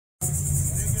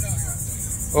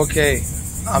Okay,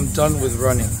 I'm done with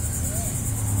running.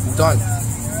 I'm done.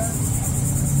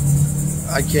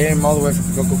 I came all the way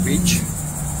from Cocoa Beach.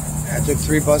 I took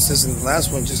 3 buses and the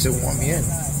last one just didn't want me in.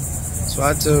 So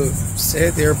I had to stay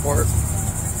at the airport,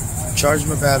 charge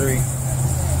my battery,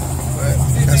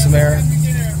 got some air.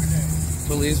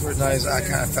 Police were nice. I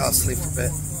kind of fell asleep for a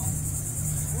bit.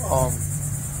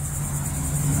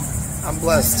 I'm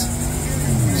blessed.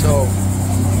 So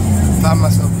found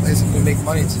myself a place I can make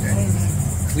money today.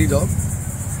 Cleaned up.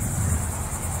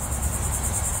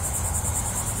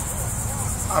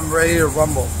 I'm ready to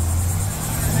rumble.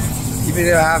 Even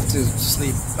if I have to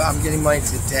sleep, but I'm getting money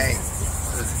today.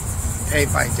 Pay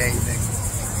by day thing.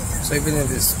 So even if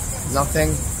it's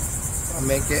nothing, I'll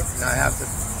make it, and I have to,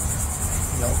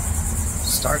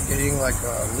 start getting like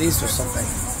a lease or something,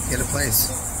 get a place.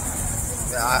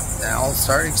 Then I'll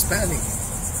start expanding.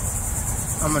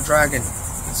 I'm a dragon,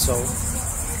 so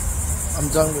I'm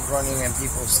done with running and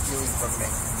people stealing from me.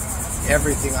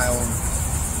 Everything I own,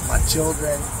 my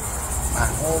children, my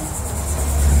home,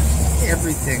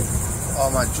 everything,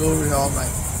 all my jewelry, all my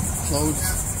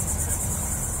clothes.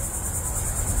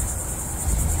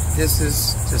 This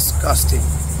is disgusting.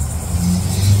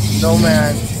 No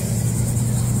man,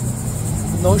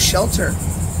 no shelter.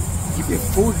 Give you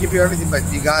food, give you everything, but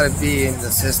you gotta be in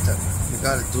the system. You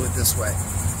gotta do it this way.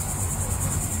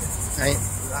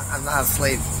 I'm not a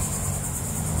slave.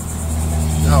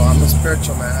 No, I'm a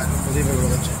spiritual man. I don't believe in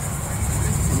religion.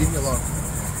 Leave me alone.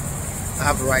 I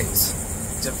have rights.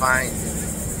 Divine,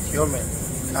 human,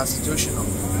 constitutional,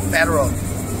 federal.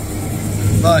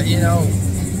 But,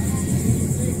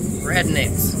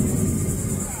 rednecks.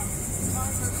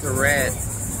 They're red.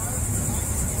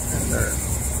 And they're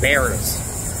bears.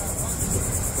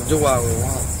 We'll do what we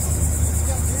want.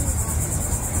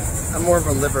 I'm more of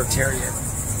a libertarian.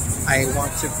 I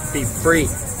want to be free.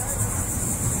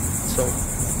 So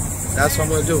that's what I'm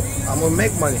going to do. I'm going to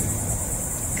make money.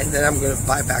 And then I'm going to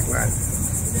buy back land.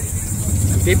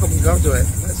 And people can come to it.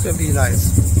 It's going to be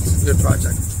nice. It's a good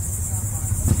project.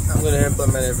 I'm going to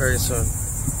implement it very soon.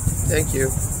 Thank you.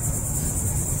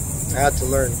 I had to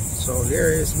learn. So here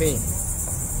is me.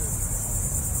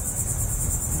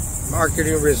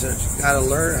 Marketing research. Got to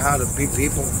learn how to beat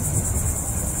people.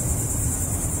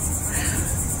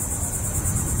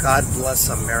 God bless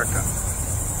America.